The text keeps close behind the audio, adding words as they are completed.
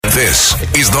This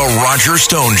is the Roger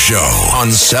Stone Show on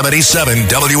 77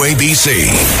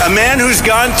 WABC. A man who's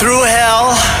gone through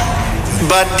hell,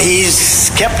 but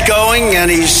he's kept going,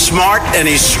 and he's smart, and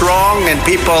he's strong, and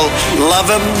people love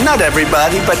him. Not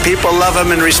everybody, but people love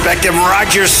him and respect him.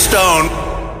 Roger Stone.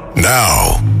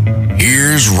 Now,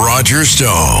 here's Roger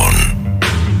Stone.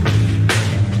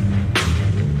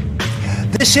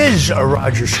 This is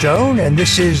Roger Stone, and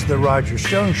this is the Roger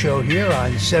Stone Show here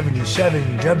on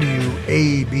 77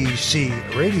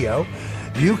 WABC Radio.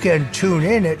 You can tune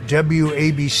in at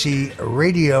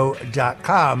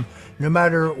WABCRadio.com no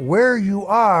matter where you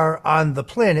are on the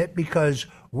planet, because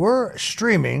we're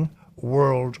streaming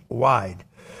worldwide.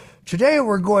 Today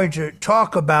we're going to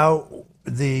talk about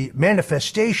the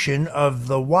manifestation of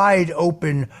the wide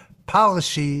open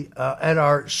policy at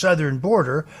our southern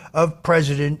border of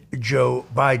President Joe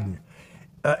Biden.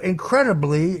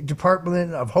 Incredibly,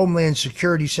 Department of Homeland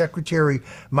Security Secretary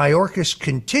Mayorkas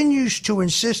continues to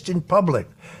insist in public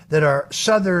that our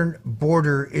southern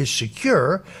border is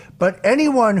secure, but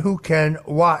anyone who can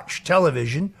watch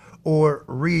television or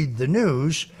read the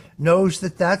news knows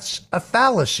that that's a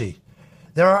fallacy.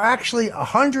 There are actually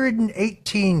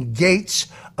 118 gates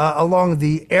along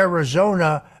the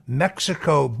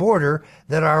Arizona-Mexico border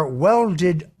that are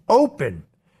welded open.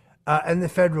 And the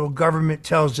federal government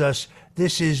tells us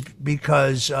this is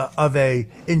because of a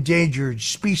endangered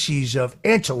species of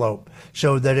antelope,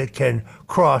 so that it can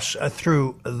cross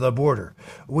through the border.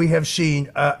 We have seen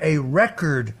a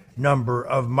record number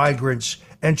of migrants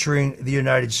entering the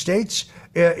United States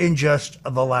in just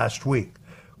the last week.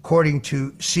 According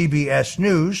to CBS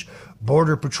News,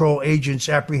 Border Patrol agents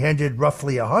apprehended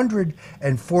roughly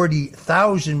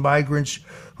 140,000 migrants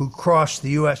who crossed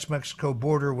the U.S.-Mexico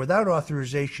border without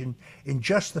authorization in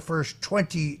just the first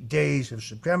 20 days of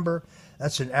September.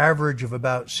 That's an average of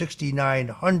about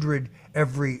 6,900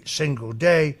 every single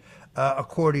day,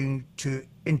 according to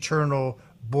internal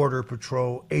Border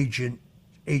Patrol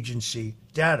agency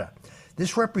data.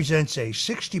 This represents a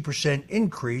 60%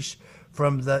 increase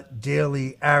from the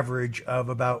daily average of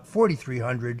about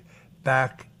 4,300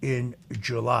 back in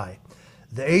July.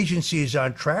 The agency is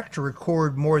on track to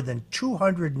record more than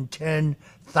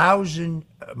 210,000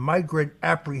 migrant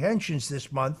apprehensions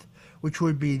this month, which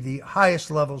would be the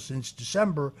highest level since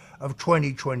December of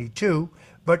 2022,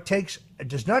 but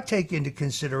does not take into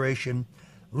consideration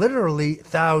literally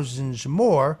thousands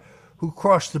more who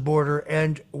crossed the border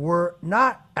and were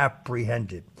not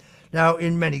apprehended. Now,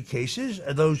 in many cases,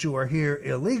 those who are here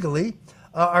illegally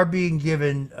are being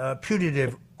given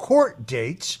putative court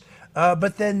dates,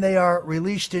 but then they are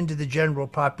released into the general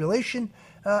population.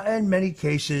 In many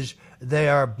cases, they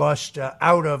are bussed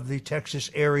out of the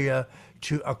Texas area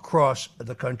to across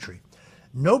the country.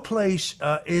 No place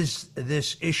is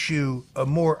this issue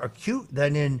more acute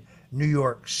than in New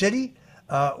York City,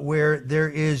 where there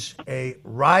is a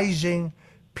rising,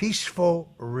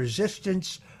 peaceful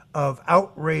resistance of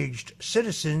outraged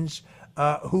citizens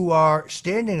who are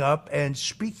standing up and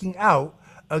speaking out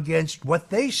against what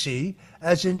they see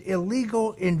as an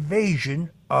illegal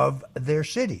invasion of their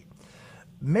city.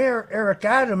 Mayor Eric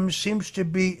Adams seems to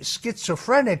be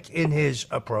schizophrenic in his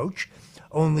approach.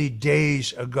 Only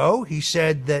days ago, he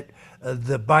said that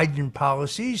the Biden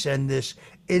policies and this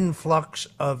influx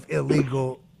of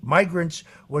illegal migrants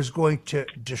was going to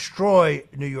destroy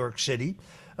New York City.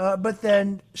 But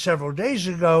then several days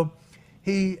ago,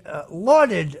 he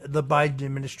lauded the Biden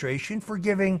administration for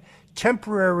giving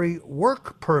temporary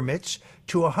work permits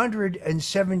to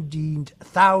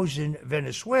 117,000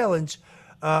 Venezuelans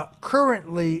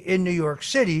currently in New York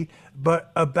City,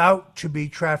 but about to be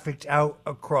trafficked out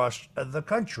across the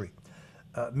country.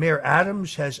 Mayor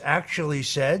Adams has actually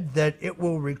said that it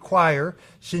will require,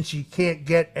 since he can't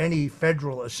get any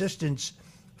federal assistance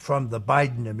from the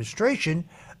Biden administration,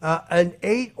 an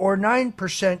 8 or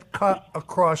 9% cut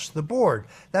across the board.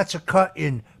 That's a cut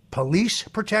in police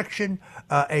protection,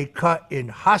 a cut in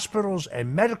hospitals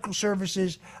and medical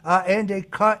services, and a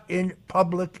cut in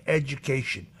public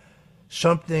education.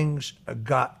 Something's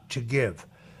got to give.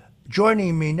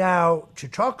 Joining me now to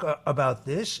talk about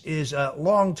this is a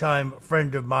longtime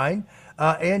friend of mine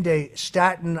and a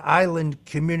Staten Island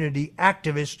community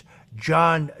activist,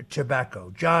 John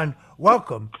Tabacco. John,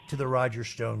 welcome to the Roger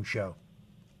Stone Show.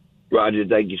 Roger,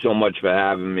 thank you so much for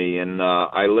having me. And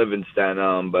I live in Staten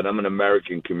Island, but I'm an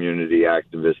American community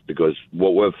activist, because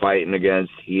what we're fighting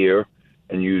against here,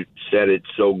 and you said it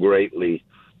so greatly,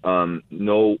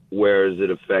 nowhere is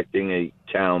it affecting a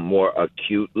town more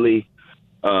acutely.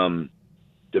 To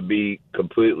be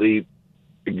completely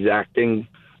exacting,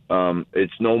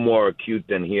 it's no more acute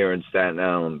than here in Staten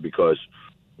Island, because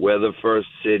we're the first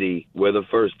city, we're the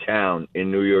first town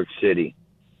in New York City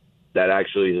that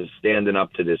actually is standing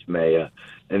up to this mayor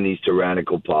and these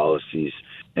tyrannical policies.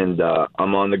 And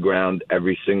I'm on the ground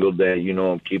every single day. You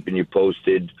know, I'm keeping you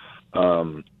posted.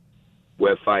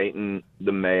 We're fighting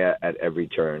the mayor at every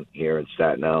turn here in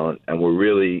Staten Island. And we're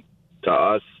really, to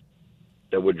us,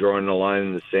 that we're drawing the line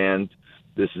in the sand.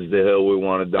 This is the hill we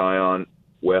want to die on.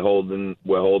 We're holding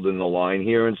the line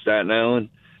here in Staten Island.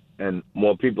 And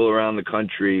more people around the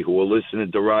country who are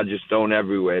listening to Roger Stone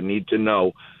everywhere need to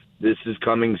know this is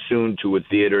coming soon to a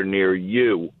theater near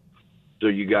you. So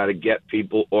you got to get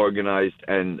people organized.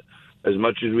 And as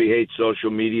much as we hate social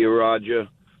media, Roger,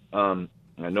 I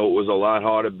know it was a lot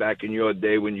harder back in your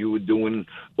day when you were doing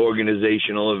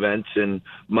organizational events and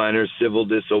minor civil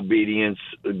disobedience,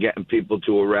 getting people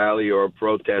to a rally or a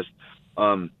protest.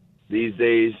 These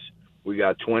days, we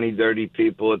got 20, 30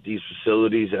 people at these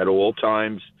facilities at all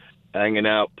times, hanging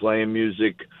out, playing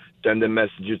music, sending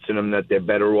messages to them that they're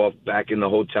better off back in the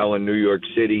hotel in New York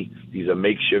City. These are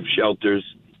makeshift shelters.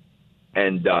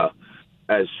 And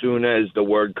as soon as the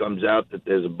word comes out that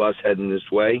there's a bus heading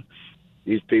this way,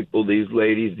 these people, these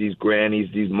ladies, these grannies,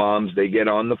 these moms, they get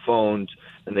on the phones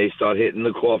and they start hitting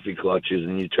the coffee clutches,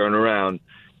 and you turn around,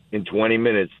 in 20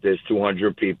 minutes, there's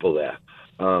 200 people there.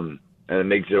 And it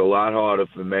makes it a lot harder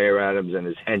for Mayor Adams and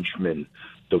his henchmen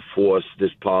to force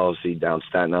this policy down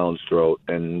Staten Island's throat.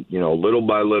 And, you know, little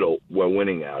by little, we're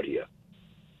winning out here.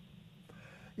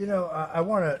 You know, I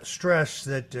want to stress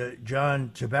that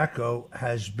John Tabacco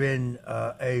has been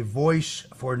a voice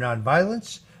for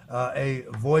nonviolence, a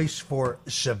voice for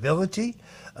civility.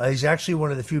 He's actually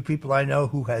one of the few people I know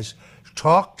who has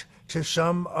talked to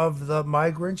some of the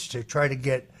migrants to try to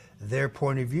get their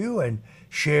point of view and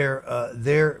share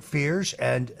their fears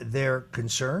and their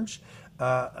concerns.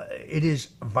 It is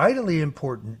vitally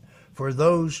important for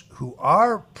those who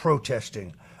are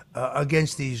protesting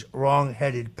against these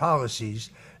wrong-headed policies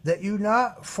that you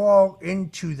not fall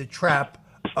into the trap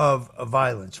of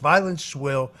violence. Violence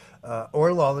will,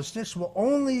 or lawlessness, will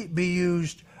only be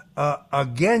used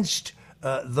against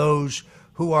those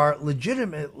who are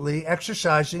legitimately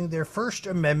exercising their First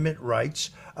Amendment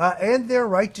rights and their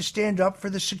right to stand up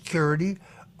for the security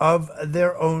of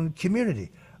their own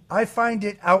community. I find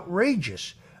it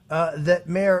outrageous that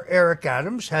Mayor Eric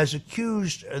Adams has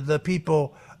accused the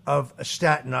people of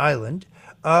Staten Island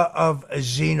of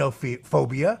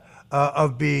xenophobia,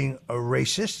 of being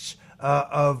racists,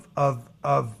 of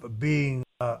being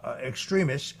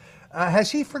extremists.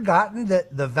 Has he forgotten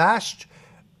that the vast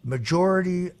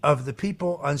majority of the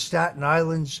people on Staten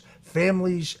Island's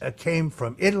families came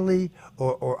from Italy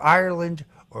or Ireland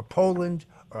or Poland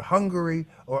or Hungary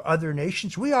or other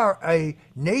nations? We are a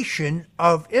nation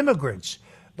of immigrants,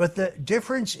 but the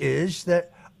difference is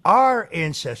that our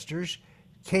ancestors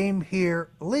came here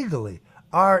legally.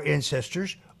 Our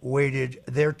ancestors waited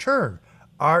their turn.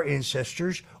 Our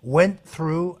ancestors went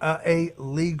through a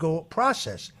legal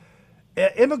process.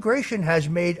 Immigration has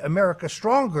made America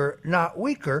stronger, not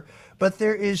weaker, but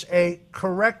there is a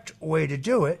correct way to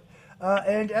do it.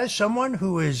 And as someone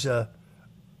who is, a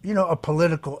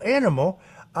political animal,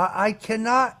 I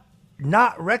cannot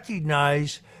not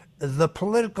recognize the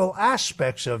political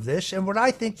aspects of this and what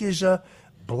I think is a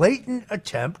blatant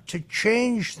attempt to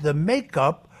change the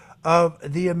makeup of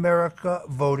the America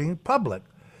voting public.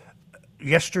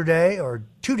 Yesterday, or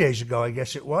 2 days ago, I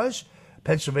guess it was,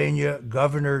 Pennsylvania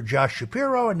Governor Josh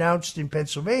Shapiro announced in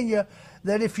Pennsylvania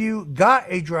that if you got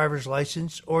a driver's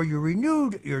license or you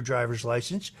renewed your driver's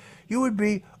license, you would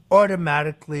be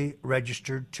automatically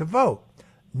registered to vote.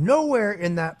 Nowhere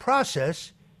in that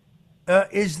process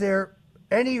is there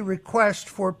any request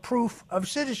for proof of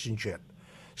citizenship.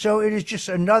 So it is just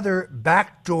another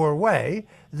backdoor way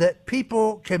that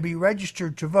people can be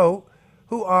registered to vote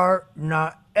who are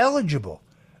not eligible.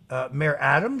 Mayor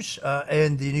Adams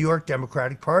and the New York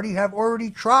Democratic Party have already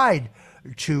tried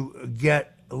to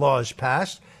get laws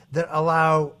passed that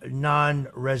allow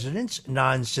non-residents,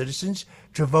 non-citizens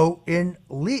to vote in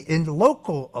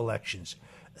local elections.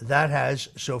 That has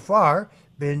so far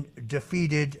been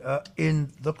defeated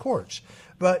in the courts.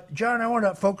 But John, I want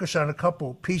to focus on a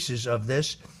couple pieces of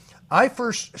this. I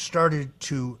first started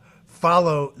to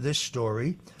follow this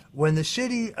story when the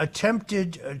city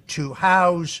attempted to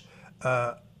house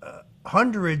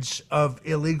hundreds of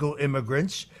illegal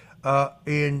immigrants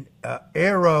in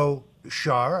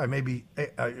Aeroshar. I may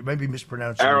be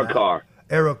mispronouncing Aerocar.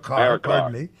 Aerocar,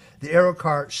 pardon me. The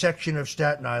Aerocar section of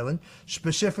Staten Island,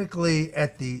 specifically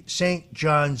at the St.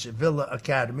 John's Villa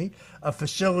Academy, a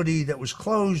facility that was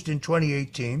closed in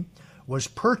 2018, was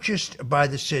purchased by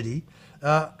the city,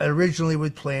 originally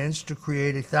with plans to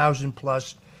create a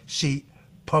 1,000-plus seat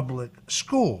public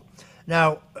school.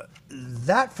 Now,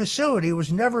 that facility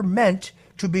was never meant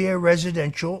to be a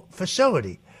residential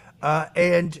facility,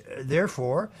 and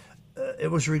therefore it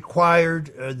was required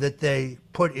that they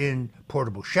put in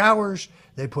portable showers,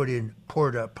 they put in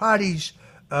porta potties,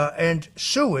 and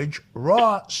sewage,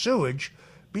 raw sewage,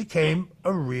 became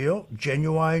a real,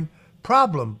 genuine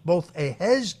problem, both a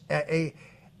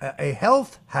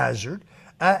health hazard,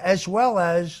 as well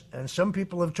as, and some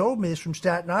people have told me this from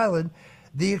Staten Island,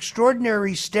 the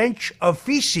extraordinary stench of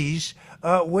feces,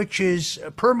 which is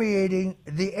permeating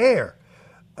the air.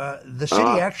 The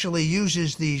city actually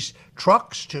uses these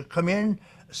trucks to come in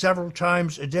several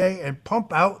times a day and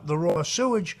pump out the raw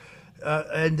sewage,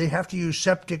 and they have to use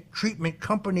septic treatment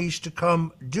companies to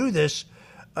come do this.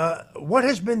 What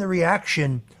has been the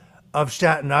reaction of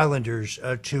Staten Islanders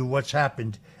to what's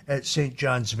happened at St.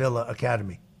 John's Villa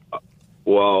Academy?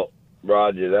 Well,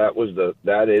 Roger,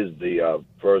 that is the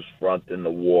first front in the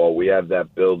war. We have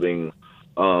that building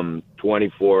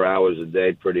 24 hours a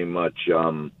day, pretty much,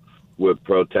 with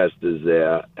protesters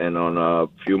there, and on a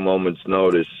few moments'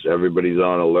 notice, everybody's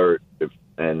on alert.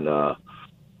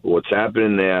 What's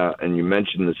happening there, and you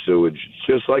mentioned the sewage,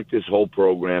 just like this whole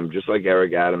program, just like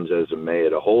Eric Adams as a mayor,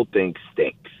 the whole thing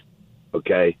stinks,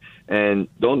 okay? And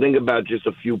don't think about just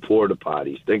a few porta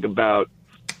potties. Think about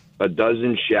a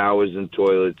dozen showers and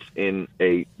toilets in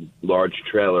a large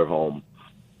trailer home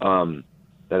that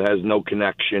has no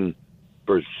connection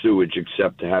for sewage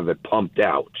except to have it pumped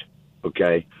out,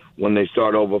 okay? When they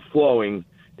start overflowing,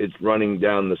 it's running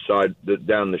down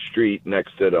the street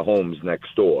next to the homes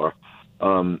next door.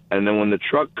 And then when the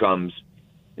truck comes,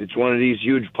 it's one of these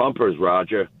huge pumpers,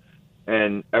 Roger.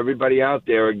 And everybody out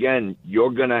there, again,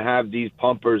 you're going to have these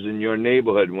pumpers in your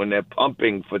neighborhood. When they're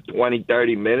pumping for 20,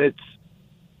 30 minutes,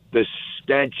 the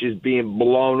stench is being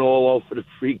blown all over the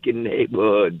freaking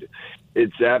neighborhood.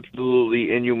 It's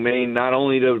absolutely inhumane, not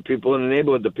only to the people in the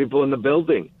neighborhood, the people in the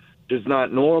building. It's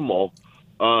not normal.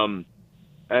 And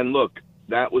look,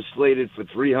 that was slated for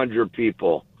 300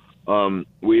 people.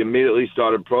 We immediately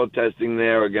started protesting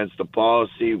there against the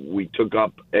policy. We took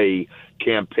up a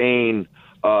campaign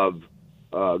of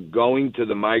going to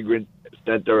the migrant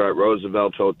center at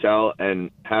Roosevelt Hotel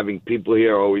and having people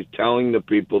here always telling the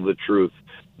people the truth.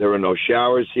 There are no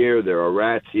showers here. There are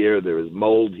rats here. There is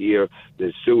mold here.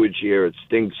 There's sewage here. It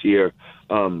stinks here.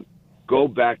 Go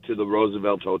back to the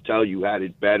Roosevelt Hotel. You had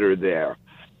it better there.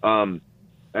 And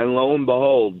lo and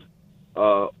behold,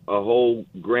 a whole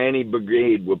granny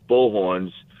brigade with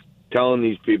bullhorns telling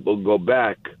these people go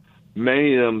back.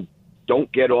 Many of them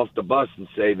don't get off the bus and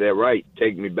say, they're right,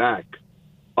 take me back.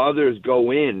 Others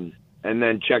go in and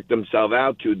then check themselves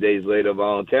out 2 days later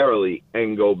voluntarily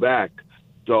and go back.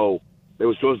 So they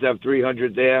were supposed to have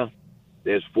 300 there.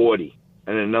 There's 40,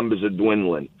 and the numbers are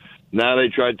dwindling. Now they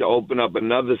tried to open up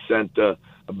another center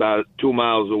about 2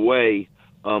 miles away,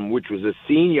 which was a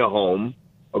senior home.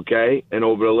 Okay, and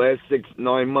over the last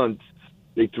 6-9 months,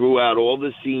 they threw out all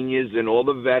the seniors and all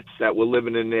the vets that were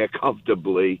living in there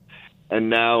comfortably. And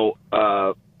now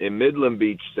in Midland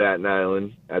Beach, Staten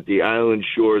Island, at the Island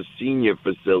Shores Senior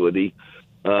Facility,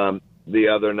 the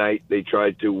other night they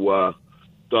tried to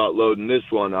start loading this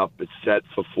one up. It's set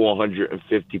for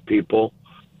 450 people.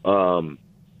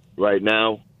 Right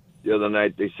now, the other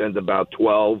night they sent about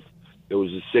 12. It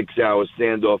was a 6-hour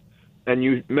standoff. And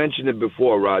you mentioned it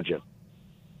before, Roger.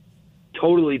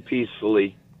 Totally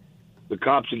peacefully, the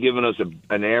cops are giving us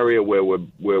an area where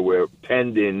we're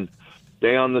penned in,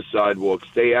 stay on the sidewalk,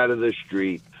 stay out of the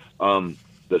street.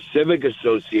 The civic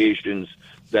associations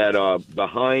that are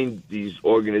behind these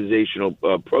organizational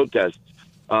protests,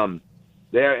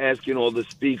 they're asking all the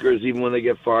speakers, even when they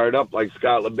get fired up, like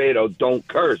Scott Lebedo, don't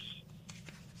curse.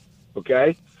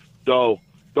 Okay? So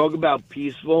talk about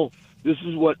peaceful. This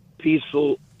is what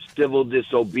peaceful civil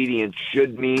disobedience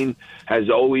should mean, has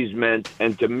always meant,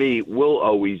 and to me will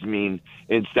always mean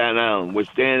in Staten Island. We're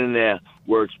standing there,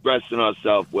 we're expressing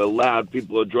ourselves, we're loud,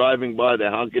 people are driving by, they're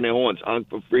honking their horns, honk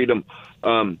for freedom.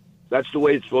 That's the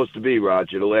way it's supposed to be,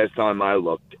 Roger, the last time I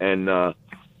looked. And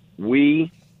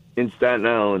we in Staten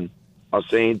Island are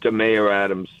saying to Mayor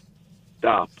Adams,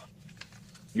 stop.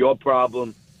 Your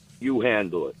problem, you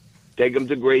handle it. Take them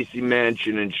to Gracie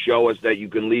Mansion and show us that you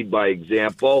can lead by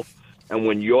example. And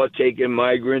when you're taking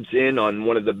migrants in on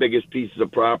one of the biggest pieces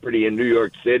of property in New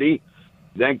York City,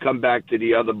 then come back to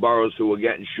the other boroughs who are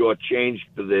getting shortchanged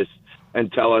for this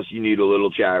and tell us you need a little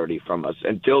charity from us.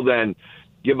 Until then,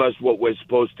 give us what we're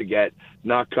supposed to get,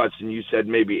 not cuts. And you said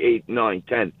maybe 8, 9,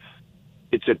 10.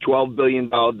 It's a $12 billion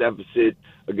deficit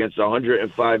against a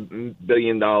 $105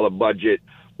 billion budget.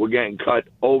 We're getting cut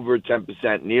over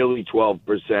 10%, nearly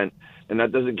 12%. And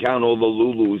that doesn't count all the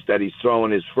Lulus that he's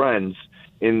throwing his friends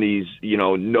in these,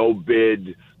 no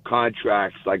bid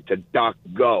contracts like the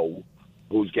Tabacco,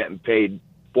 who's getting paid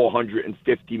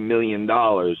 $450 million.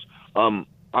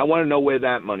 I want to know where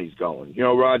that money's going.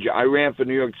 Roger, I ran for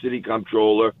New York City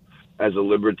Comptroller as a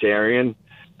libertarian,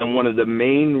 and one of the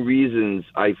main reasons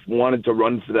I wanted to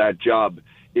run for that job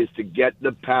is to get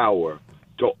the power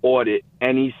to audit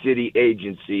any city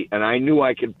agency, and I knew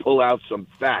I could pull out some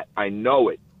fat. I know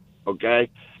it, okay?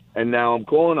 And now I'm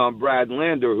calling on Brad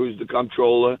Lander, who's the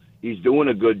comptroller. He's doing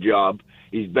a good job.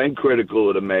 He's been critical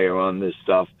of the mayor on this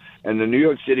stuff, and the New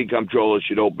York City Comptroller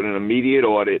should open an immediate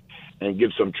audit and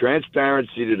give some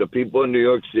transparency to the people in New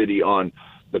York City on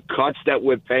the cuts that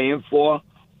we're paying for.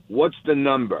 What's the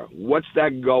number? What's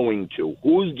that going to?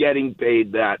 Who's getting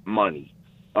paid that money?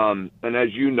 And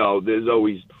as you know, there's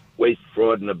always waste,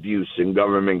 fraud, and abuse in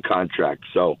government contracts.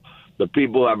 So the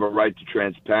people have a right to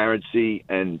transparency,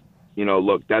 and,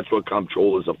 look, that's what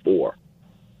comptrollers are for.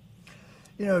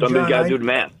 Somebody's got to do the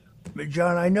math.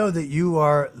 John, I know that you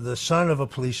are the son of a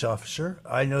police officer.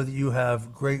 I know that you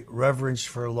have great reverence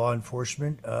for law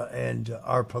enforcement and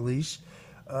our police.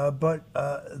 But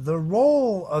the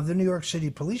role of the New York City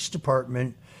Police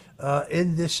Department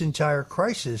in this entire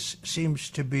crisis seems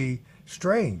to be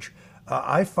strange.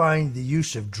 I find the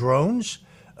use of drones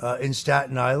in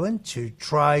Staten Island to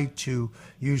try to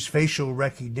use facial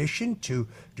recognition to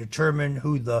determine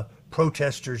who the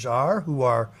protesters are, who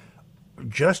are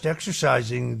just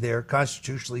exercising their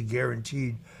constitutionally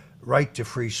guaranteed right to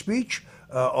free speech.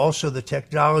 Also, the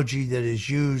technology that is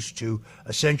used to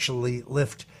essentially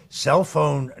lift cell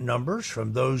phone numbers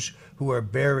from those who are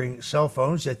bearing cell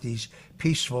phones at these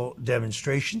peaceful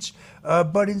demonstrations.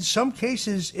 But in some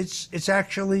cases, it's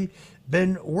actually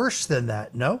been worse than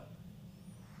that, no?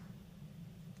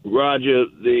 Roger,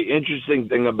 the interesting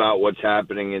thing about what's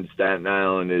happening in Staten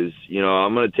Island is,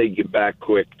 I'm going to take you back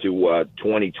quick to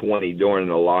 2020 during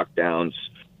the lockdowns.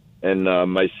 And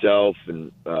myself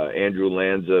and Andrew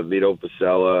Lanza, Vito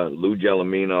Fasella, Lou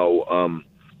Gelomino,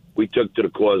 we took to the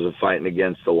cause of fighting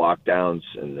against the lockdowns.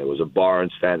 And there was a bar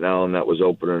in Staten Island that was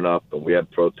opening up, and we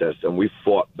had protests. And we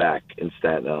fought back in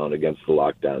Staten Island against the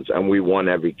lockdowns, and we won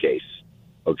every case,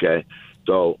 okay?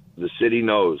 So the city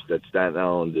knows that Staten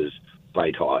Island is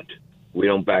fight hard. We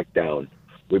don't back down.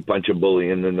 We punch a bully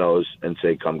in the nose and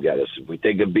say, come get us. If we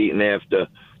take a beating after,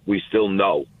 we still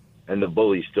know. And the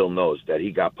bully still knows that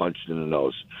he got punched in the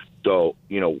nose. So,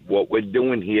 what we're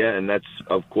doing here, and that's,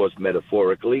 of course,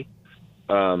 metaphorically,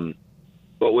 but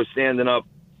we're standing up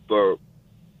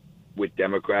with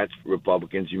Democrats,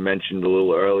 Republicans. You mentioned a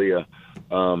little earlier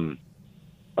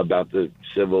about the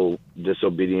civil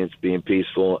disobedience being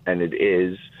peaceful, and it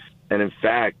is. And in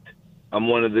fact, I'm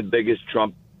one of the biggest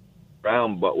Trump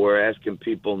around, but we're asking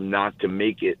people not to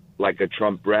make it like a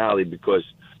Trump rally because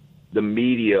the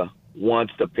media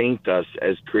wants to paint us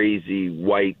as crazy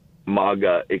white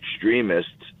MAGA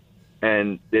extremists.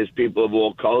 And there's people of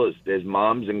all colors. There's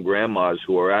moms and grandmas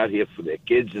who are out here for their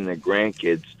kids and their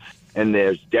grandkids. And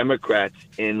there's Democrats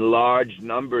in large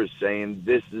numbers saying,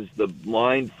 this is the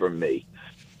line for me.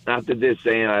 Not that they're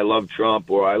saying I love Trump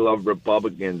or I love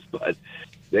Republicans, but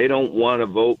they don't want to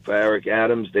vote for Eric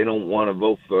Adams. They don't want to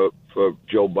vote for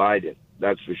Joe Biden.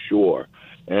 That's for sure.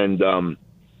 And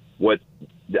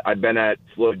I've been at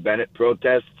Floyd Bennett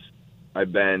protests.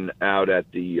 I've been out at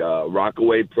the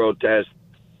Rockaway protest.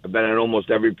 I've been at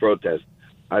almost every protest.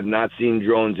 I've not seen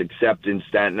drones except in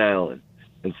Staten Island.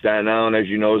 And Staten Island, as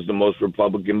you know, is the most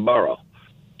Republican borough.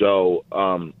 So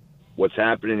what's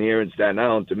happening here in Staten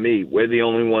Island, to me, we're the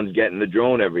only ones getting the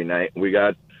drone every night. We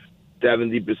got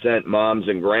 70% moms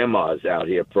and grandmas out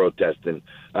here protesting.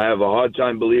 I have a hard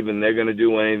time believing they're going to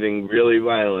do anything really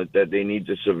violent, that they need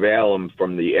to surveil them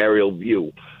from the aerial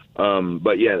view.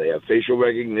 But yeah, they have facial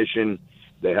recognition.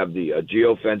 They have the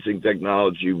geofencing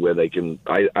technology where they can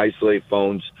isolate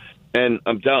phones. And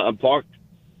I'm parked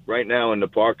right now in the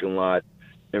parking lot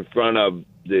in front of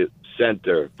the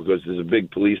center because there's a big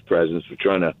police presence. We're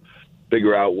trying to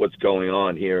figure out what's going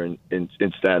on here in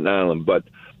Staten Island. But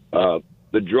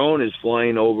the drone is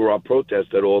flying over our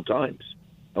protest at all times.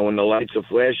 And when the lights are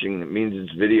flashing, it means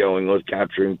it's videoing or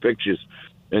capturing pictures,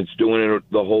 and it's doing it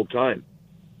the whole time.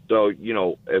 So,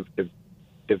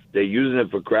 if they're using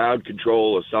it for crowd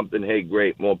control or something, hey,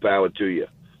 great, more power to you.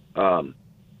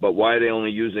 But why are they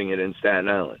only using it in Staten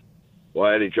Island?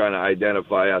 Why are they trying to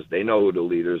identify us? They know who the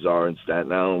leaders are in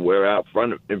Staten Island. We're out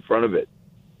in front of it.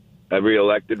 Every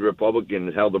elected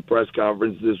Republican held a press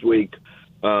conference this week.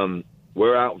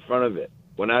 We're out in front of it.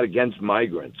 We're not against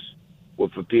migrants. We're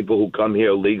for people who come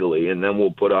here legally, and then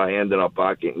we'll put our hand in our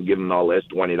pocket and give them our last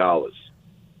 $20.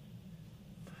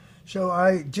 So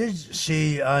I did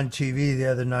see on TV the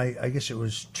other night, I guess it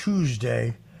was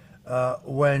Tuesday,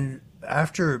 when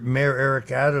after Mayor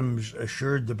Eric Adams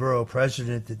assured the borough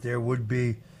president that there would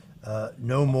be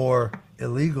no more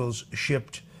illegals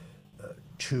shipped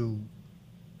to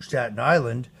Staten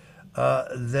Island,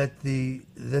 that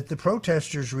the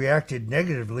protesters reacted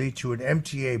negatively to an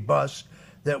MTA bus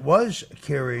that was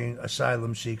carrying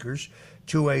asylum seekers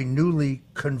to a newly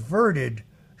converted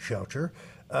shelter.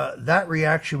 That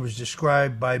reaction was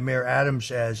described by Mayor Adams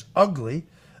as ugly,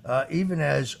 even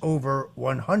as over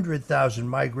 100,000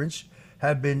 migrants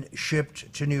have been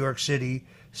shipped to New York City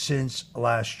since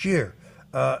last year.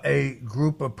 A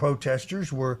group of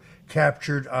protesters were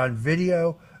captured on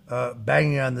video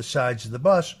banging on the sides of the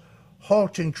bus,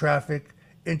 halting traffic,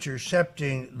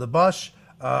 intercepting the bus.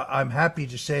 I'm happy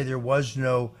to say there was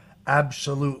no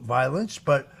absolute violence,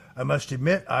 but I must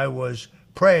admit I was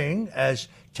praying as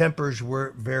tempers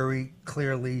were very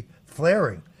clearly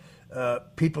flaring.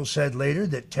 People said later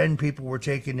that 10 people were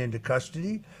taken into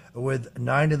custody, with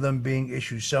 9 of them being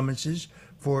issued summonses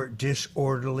for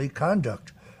disorderly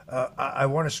conduct. I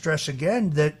want to stress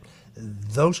again that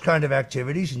those kind of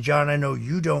activities, and John, I know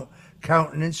you don't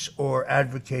countenance or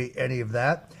advocate any of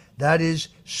that, that is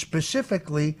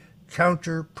specifically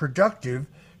counterproductive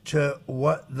to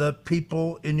what the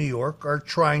people in New York are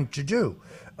trying to do.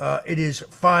 It is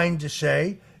fine to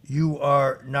say you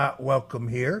are not welcome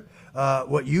here.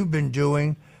 What you've been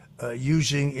doing,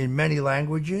 using in many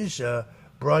languages,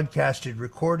 broadcasted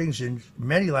recordings in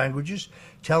many languages,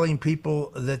 telling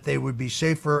people that they would be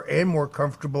safer and more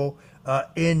comfortable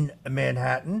in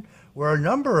Manhattan, where a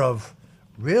number of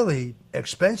really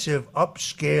expensive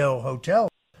upscale hotels,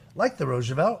 like the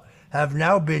Roosevelt, have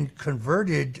now been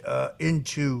converted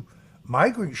into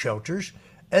migrant shelters,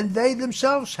 and they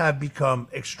themselves have become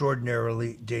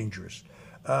extraordinarily dangerous.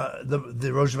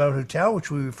 The Roosevelt Hotel, which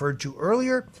we referred to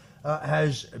earlier,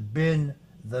 has been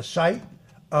the site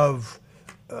of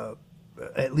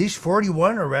at least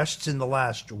 41 arrests in the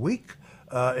last week,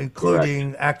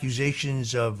 including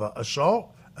accusations of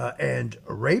assault and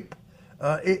rape.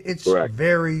 It's Correct.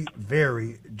 very,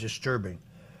 very disturbing.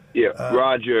 Yeah,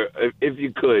 Roger, if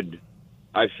you could,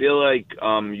 I feel like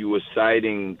you were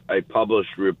citing a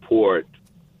published report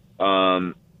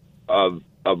of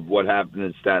what happened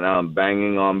in Staten Island,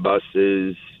 banging on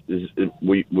buses.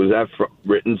 Was that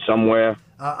written somewhere?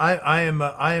 I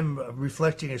am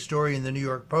reflecting a story in the New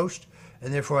York Post,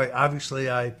 and therefore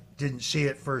I didn't see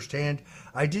it firsthand.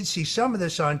 I did see some of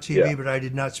this on TV, but I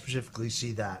did not specifically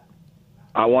see that.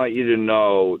 I want you to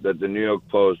know that the New York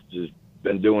Post has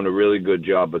been doing a really good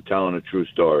job of telling a true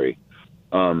story.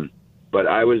 But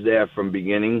I was there from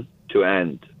beginning to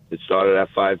end. It started at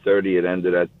 5:30. It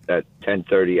ended at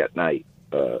 10:30 at night.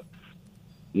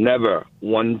 Never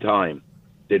one time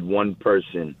did one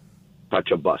person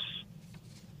touch a bus.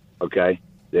 Okay?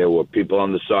 There were people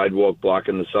on the sidewalk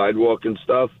blocking the sidewalk and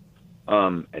stuff,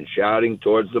 and shouting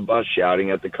towards the bus,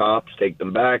 shouting at the cops, take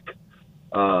them back.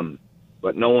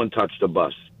 But no one touched the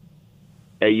bus.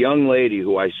 A young lady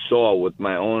who I saw with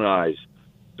my own eyes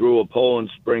threw a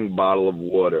Poland Spring bottle of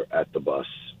water at the bus,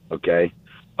 okay?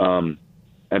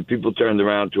 And people turned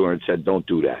around to her and said, don't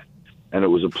do that. And it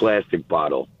was a plastic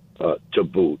bottle to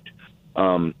boot.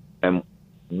 And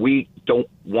we don't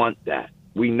want that.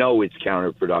 We know it's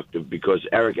counterproductive because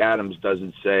Eric Adams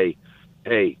doesn't say,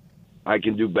 hey, I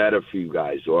can do better for you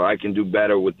guys, or I can do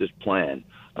better with this plan.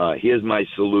 Here's my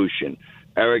solution.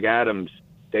 Eric Adams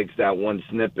takes that one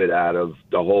snippet out of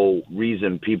the whole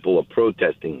reason people are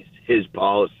protesting, his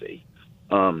policy,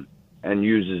 and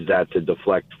uses that to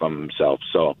deflect from himself.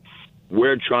 So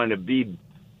we're trying to be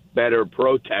better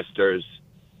protesters,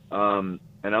 and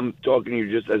I'm talking to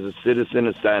you just as a citizen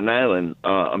of Staten Island.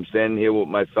 I'm standing here with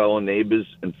my fellow neighbors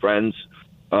and friends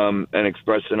and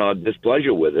expressing our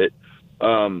displeasure with it,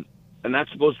 and that's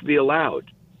supposed to be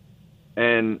allowed.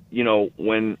 And, you know,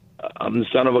 when I'm the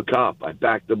son of a cop, I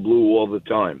back the blue all the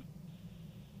time.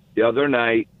 The other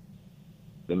night,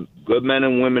 the good men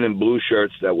and women in blue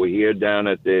shirts that were here down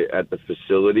at the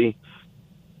facility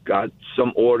got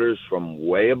some orders from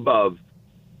way above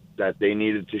that they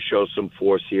needed to show some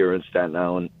force here in Staten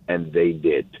Island, and they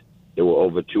did. There were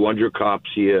over 200 cops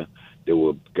here. There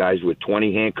were guys with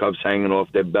 20 handcuffs hanging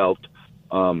off their belt.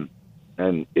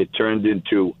 And it turned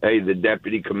into, hey, the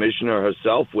deputy commissioner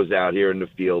herself was out here in the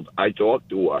field. I talked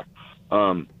to her.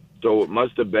 So it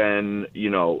must have been, you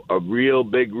know, a real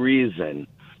big reason,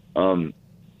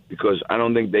 because I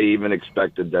don't think they even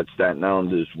expected that Staten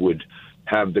Islanders would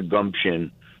have the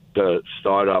gumption to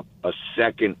start up a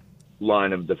second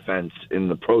line of defense in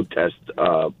the protest,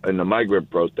 in the migrant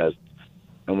protest.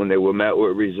 And when they were met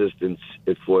with resistance,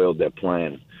 it foiled their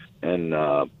plan.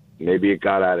 and maybe it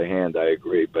got out of hand. I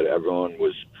agree, but everyone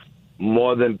was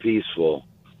more than peaceful.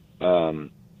 No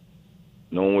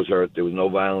one was hurt. There was no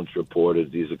violence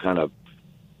reported. These are kind of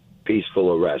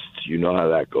peaceful arrests. You know how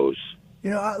that goes.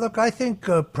 Look, I think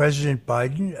President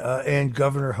Biden and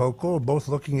Governor Hochul are both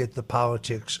looking at the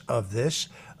politics of this.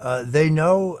 They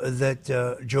know that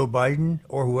Joe Biden,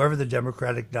 or whoever the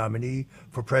Democratic nominee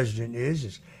for president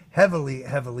is heavily,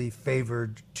 heavily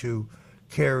favored to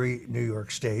carry New York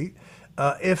State.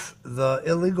 If the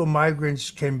illegal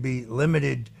migrants can be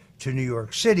limited to New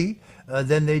York City,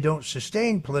 then they don't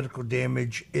sustain political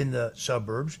damage in the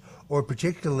suburbs, or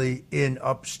particularly in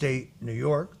upstate New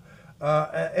York.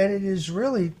 And it is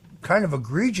really kind of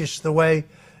egregious the way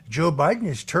Joe Biden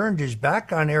has turned his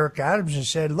back on Eric Adams and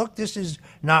said, look, this is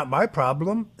not my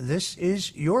problem. This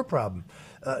is your problem.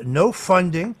 No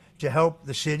funding to help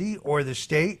the city or the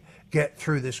state get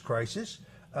through this crisis.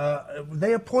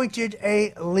 They appointed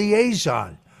a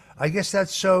liaison. I guess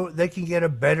that's so they can get a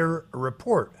better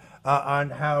report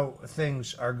on how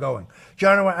things are going.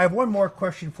 John, I have one more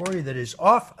question for you that is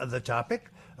off the topic,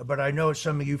 but I know it's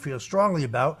something you feel strongly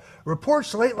about.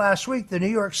 Reports late last week, the New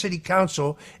York City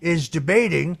Council is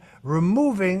debating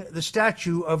removing the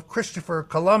statue of Christopher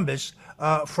Columbus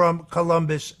from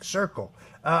Columbus Circle.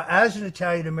 As an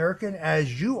Italian American,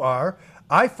 as you are,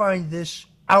 I find this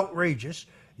outrageous.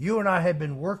 You and I have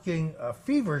been working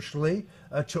feverishly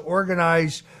to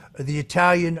organize the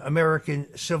Italian American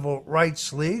Civil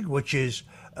Rights League, which is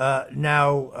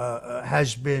now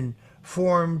has been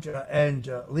formed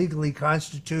and legally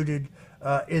constituted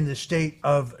in the state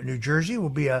of New Jersey. Will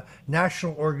be a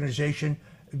national organization.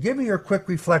 Give me your quick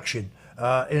reflection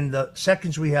in the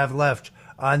seconds we have left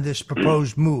on this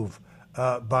proposed move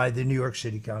by the New York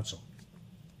City Council.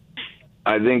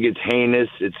 I think it's heinous.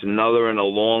 It's another in a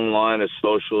long line of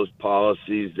socialist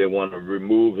policies. They want to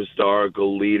remove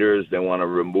historical leaders. They want to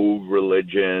remove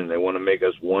religion. They want to make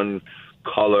us one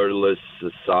colorless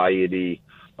society.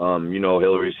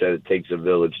 Hillary said it takes a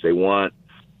village. They want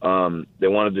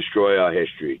to destroy our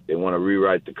history. They want to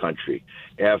rewrite the country.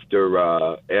 After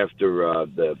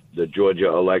the Georgia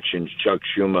elections, Chuck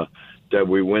Schumer said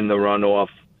we win the runoff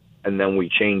and then we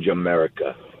change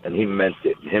America. And he meant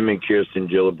it. Him and Kirsten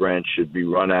Gillibrand should be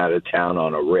run out of town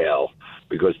on a rail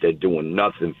because they're doing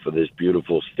nothing for this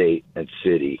beautiful state and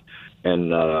city.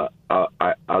 And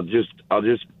I'll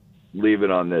just leave it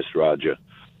on this, Roger.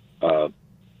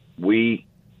 We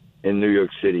in New York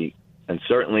City, and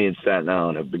certainly in Staten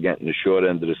Island, have been getting the short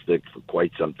end of the stick for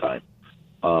quite some time.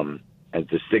 And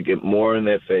to stick it more in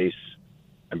their face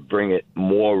and bring it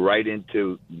more right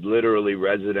into literally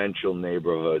residential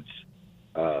neighborhoods,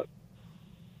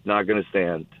 not going to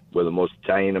stand. We're the most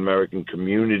Italian-American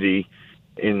community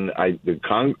in, I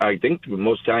think, the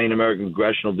most Italian-American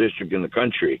congressional district in the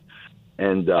country.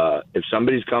 And if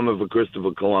somebody's coming for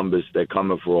Christopher Columbus, they're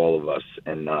coming for all of us.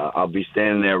 And I'll be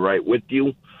standing there right with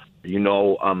you.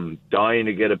 I'm dying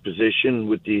to get a position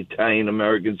with the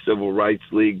Italian-American Civil Rights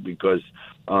League because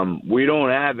we don't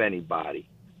have anybody.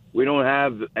 We don't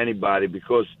have anybody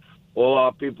because all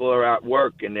our people are at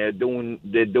work and they're doing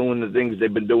the things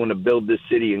they've been doing to build this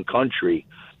city and country.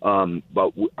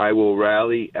 But I will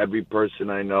rally every person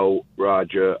I know,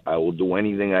 Roger. I will do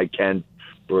anything I can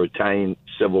for Italian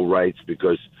civil rights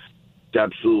because it's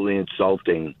absolutely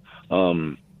insulting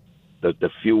that the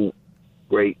few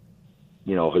great,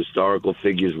 historical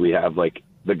figures we have, like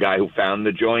the guy who found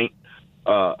the joint,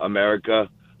 America,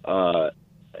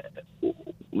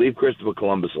 leave Christopher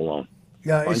Columbus alone.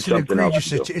 Yeah, it's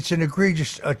an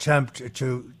egregious attempt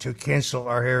to cancel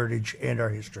our heritage and our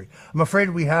history. I'm afraid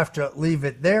we have to leave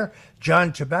it there.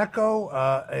 John Tabacco,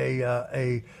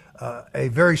 a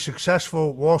very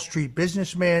successful Wall Street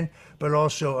businessman, but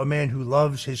also a man who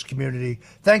loves his community.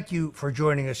 Thank you for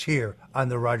joining us here on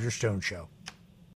The Roger Stone Show.